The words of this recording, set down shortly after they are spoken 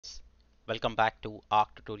Welcome back to ARC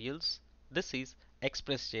Tutorials. This is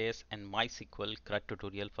expressjs and MySQL CRUD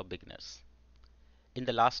tutorial for beginners. In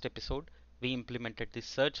the last episode, we implemented the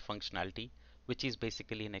search functionality, which is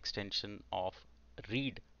basically an extension of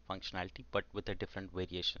read functionality, but with a different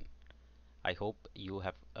variation. I hope you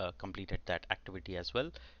have completed that activity as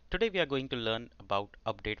well. Today we are going to learn about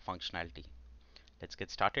update functionality. Let's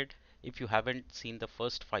get started. If you haven't seen the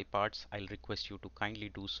first 5 parts, I'll request you to kindly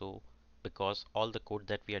do so because all the code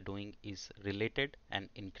that we are doing is related and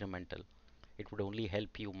incremental. It would only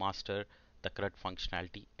help you master the CRUD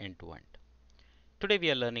functionality end to end. Today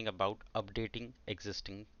we are learning about updating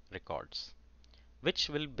existing records, which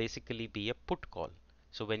will basically be a put call.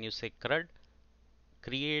 So when you say CRUD,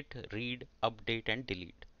 create, read, update and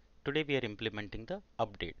delete. Today we are implementing the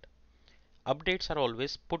update. Updates are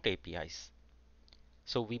always put APIs.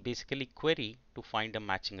 So we basically query to find a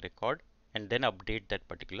matching record and then update that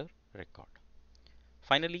particular record.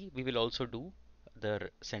 Finally, we will also do the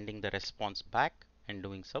sending the response back and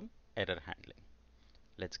doing some error handling.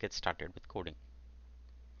 Let's get started with coding.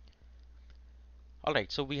 Alright,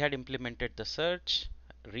 so we had implemented the search,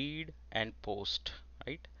 read and post,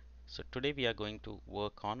 right? So today we are going to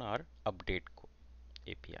work on our update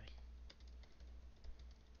API.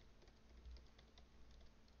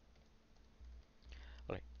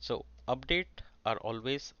 Alright, so update are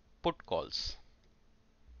always put calls.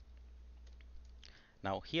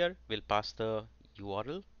 Now here we'll pass the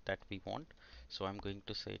URL that we want. So I'm going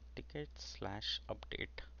to say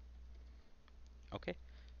ticket/update. Okay.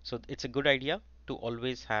 So it's a good idea to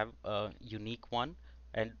always have a unique one.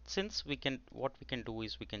 And since what we can do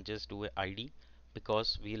is we can just do a ID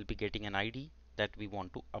because we'll be getting an ID that we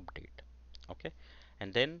want to update. Okay.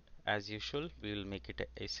 And then as usual, we will make it a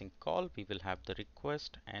async call. We will have the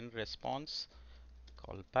request and response,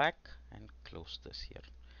 call back and close this here.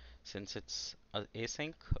 Since it's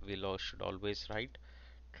async, we should always write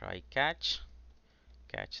try catch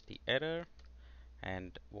the error,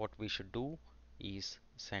 and what we should do is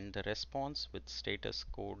send the response with status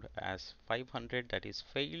code as 500, that is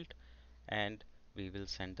failed, and we will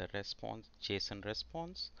send the response JSON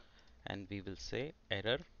response and we will say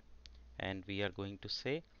error, and we are going to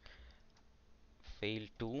say fail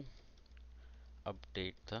to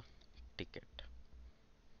update the ticket.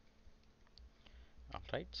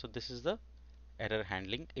 Alright, so this is the error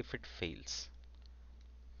handling if it fails.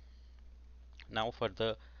 Now for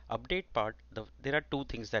the update part, there are two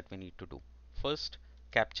things that we need to do. First,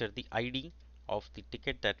 capture the ID of the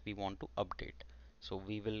ticket that we want to update. So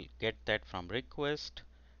we will get that from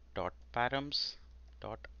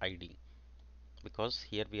request.params.id because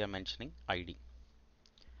here we are mentioning ID.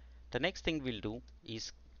 The next thing we'll do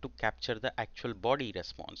is to capture the actual body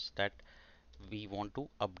response that we want to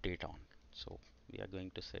update on. So we are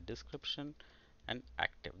going to say description and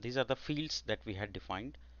active. These are the fields that we had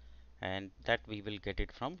defined, and that we will get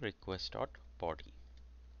it from request.body.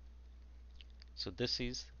 So this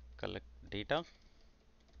is collect data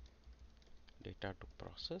to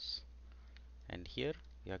process, and here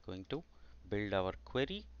we are going to build our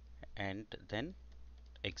query and then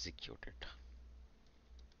execute it.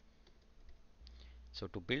 So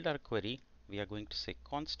to build our query, we are going to say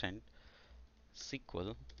constant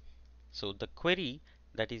SQL. So the query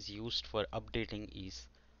that is used for updating is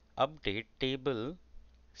update table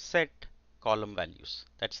set column values.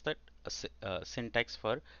 That's the syntax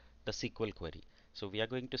for the SQL query. So we are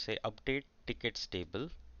going to say update tickets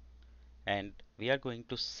table, and we are going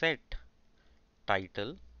to set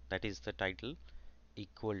title, that is the title,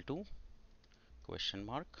 equal to question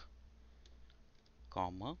mark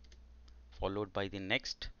comma followed by the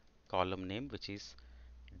next column name, which is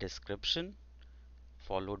description,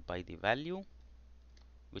 followed by the value,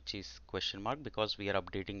 which is question mark because we are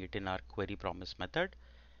updating it in our query promise method,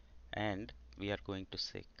 and we are going to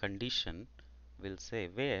say condition will say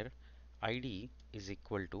where id is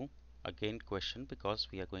equal to again question because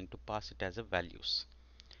we are going to pass it as a values.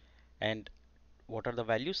 And what are the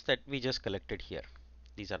values that we just collected here?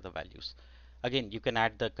 These are the values. Again, you can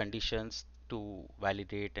add the conditions to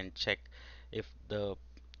validate and check if the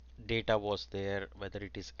data was there, whether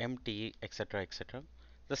it is empty, etc., etc.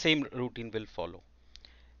 The same routine will follow.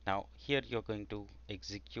 Now here you're going to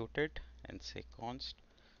execute it and say const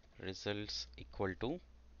results equal to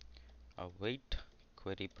await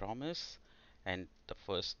query promise, and the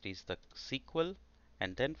first is the SQL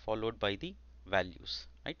and then followed by the values,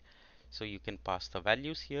 right? So you can pass the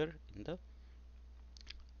values here in the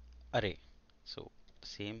array. So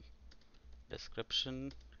same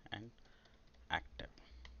description and active.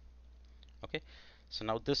 Okay, so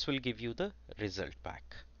now this will give you the result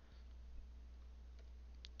back.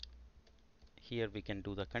 here we can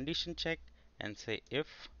do the condition check and say if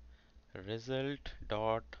result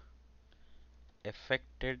dot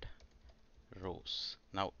affected rows.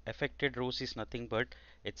 Now affected rows is nothing but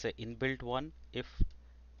it's a inbuilt one. If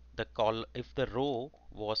the row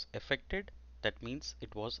was affected, that means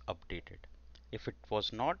it was updated. If it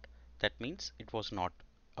was not, that means it was not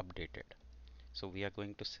updated. So we are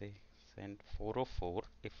going to say send 404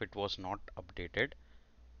 if it was not updated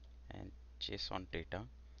and JSON data,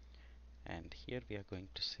 and here we are going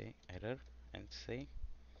to say error and say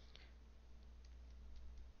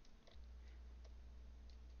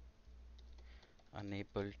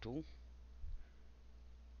unable to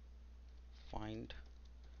find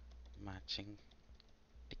matching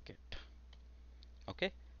ticket.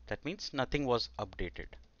 Okay, that means nothing was updated.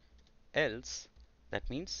 Else, that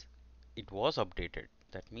means it was updated.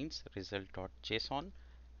 That means result.json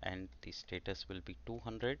and the status will be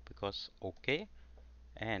 200 because okay,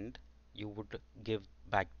 and you would give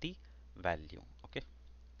back the value. Okay,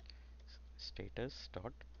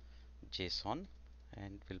 status.json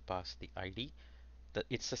and we'll pass the ID.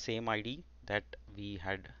 It's the same ID that we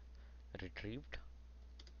had retrieved,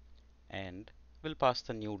 and we'll pass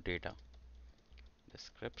the new data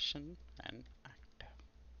description and active.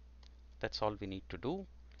 That's all we need to do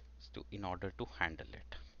in order to handle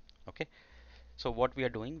it. Okay, so what we are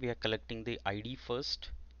doing, we are collecting the ID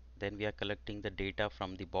first, then we are collecting the data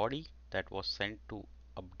from the body that was sent to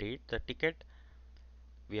update the ticket.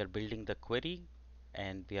 We are building the query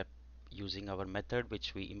and we are using our method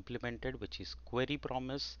which we implemented, which is query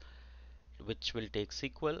promise, which will take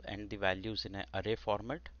SQL and the values in an array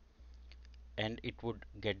format, and it would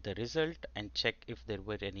get the result and check if there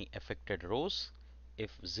were any affected rows.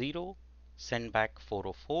 If 0, send back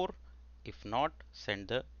 404. If not, send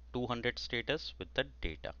the 200 status with the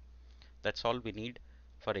data. That's all we need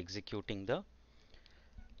for executing the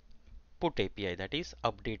put API, that is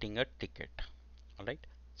updating a ticket. Alright,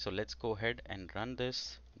 so let's go ahead and run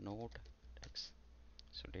this NodeJs.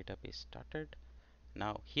 So database started.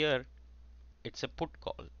 Now here it's a put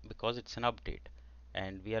call because it's an update,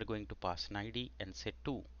 and we are going to pass an ID and say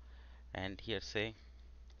 2, and here say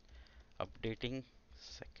updating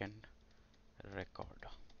second record.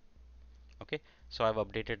 Okay, so I've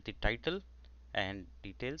updated the title and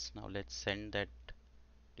details. Now let's send that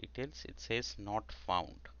details. It says not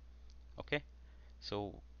found. Okay,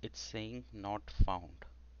 so it's saying not found.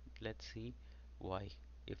 Let's see why,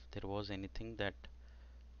 if there was anything that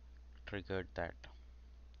triggered that.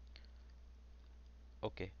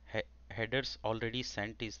 Okay, headers already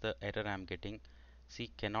sent is the error I'm getting.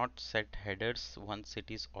 See, cannot set headers once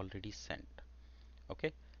it is already sent.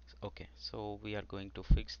 Okay, okay, so we are going to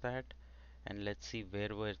fix that, and let's see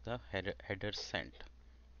where were the headers sent.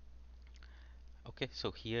 Okay,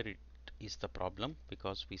 so here it is the problem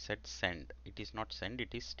because we said send. It is not send,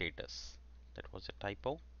 it is status. That was a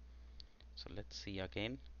typo. So let's see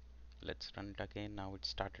again. Let's run it again. Now it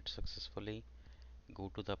started successfully. Go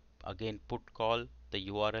to the again put call. The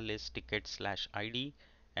URL is ticket/id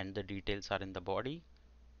and the details are in the body.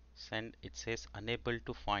 Send. It says unable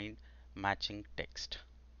to find matching text.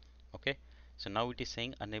 Okay, so now it is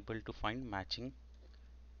saying unable to find matching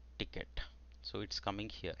ticket. So it's coming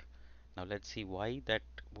here. Now let's see why that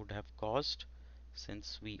would have caused,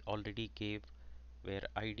 since we already gave where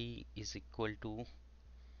id is equal to,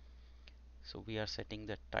 so we are setting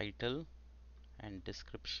the title and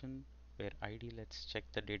description where id, let's check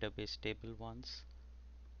the database table once,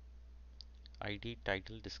 id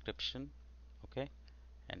title description. Okay,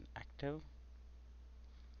 and active,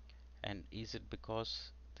 and is it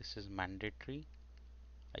because this is mandatory?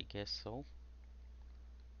 I guess so.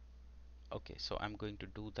 Okay, so I'm going to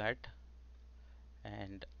do that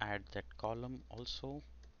and add that column also.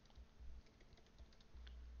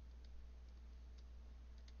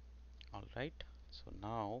 Alright, so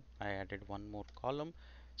now I added one more column.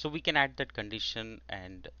 So we can add that condition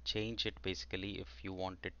and change it basically if you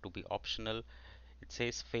want it to be optional. It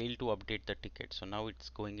says fail to update the ticket. So now it's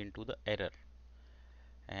going into the error,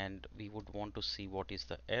 and we would want to see what is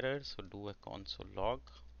the error. So do a console log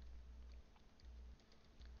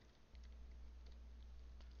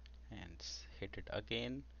and hit it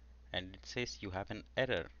again, and it says you have an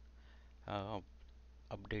error. Uh,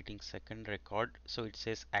 Updating second record. So it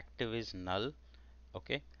says active is null.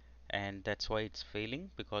 Okay, and that's why it's failing,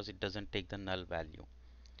 because it doesn't take the null value.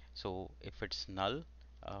 So if it's null,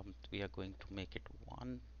 we are going to make it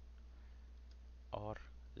 1, or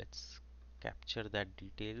let's capture that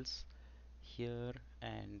details here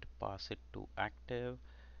and pass it to active.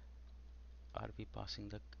 Are we passing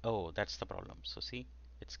the, oh, that's the problem. So see,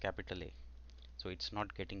 it's capital A, so it's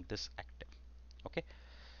not getting this active. Okay,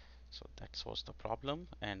 So that was the problem,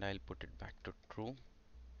 and I'll put it back to true,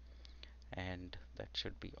 and that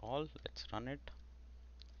should be all. Let's run it.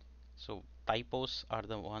 So typos are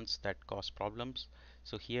the ones that cause problems.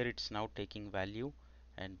 So here it's now taking value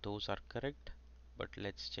and those are correct, but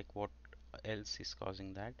let's check what else is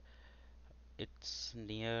causing that. It's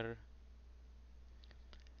near,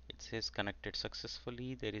 it says connected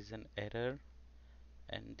successfully, there is an error,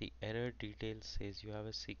 and the error details says you have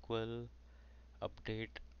a SQL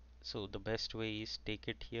update. So the best way is take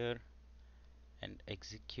it here and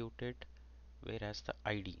execute it, whereas the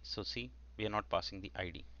ID, so see, we are not passing the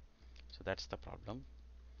ID, so that's the problem.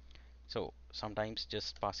 So sometimes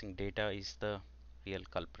just passing data is the real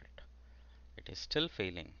culprit. It is still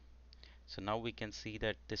failing. So now we can see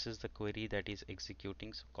that this is the query that is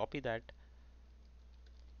executing. So copy that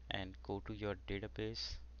and go to your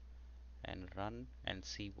database and run and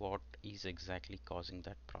see what is exactly causing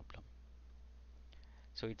that problem.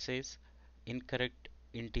 So it says incorrect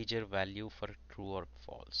integer value for true or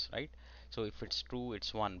false, right? So if it's true,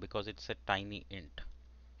 it's 1 because it's a tiny int.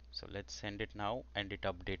 So let's send it now, and it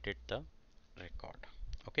updated the record.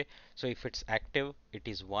 Okay, so if it's active, it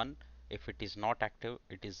is 1. If it is not active,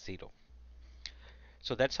 it is 0.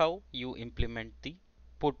 So that's how you implement the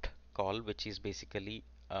put call, which is basically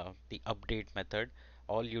the update method.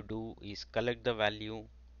 All you do is collect the value,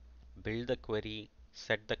 build the query,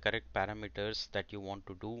 set the correct parameters that you want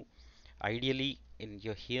to do. Ideally, in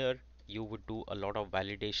your here, you would do a lot of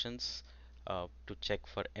validations to check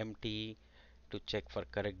for empty, to check for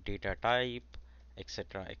correct data type,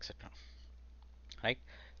 etc., etc. Right?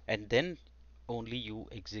 And then only you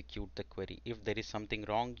execute the query. If there is something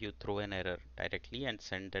wrong, you throw an error directly and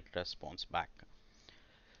send that response back.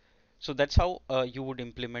 So that's how you would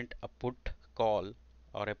implement a put call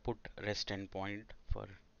or a put REST endpoint for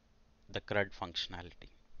the CRUD functionality.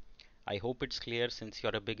 I hope it's clear. Since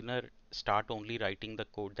you're a beginner, start only writing the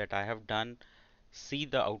code that I have done, see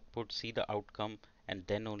the output, see the outcome, and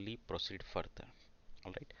then only proceed further.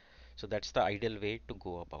 All right. So that's the ideal way to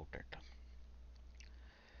go about it.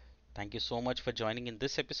 Thank you so much for joining in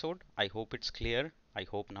this episode. I hope it's clear. I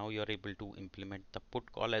hope now you're able to implement the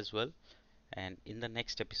put call as well. And in the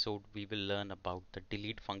next episode, we will learn about the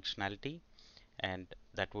delete functionality, and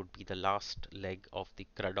that would be the last leg of the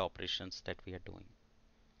CRUD operations that we are doing.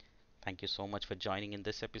 Thank you so much for joining in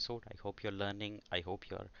this episode. I hope you're learning. I hope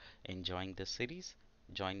you're enjoying this series.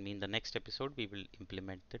 Join me in the next episode. We will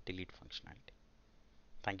implement the delete functionality.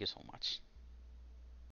 Thank you so much.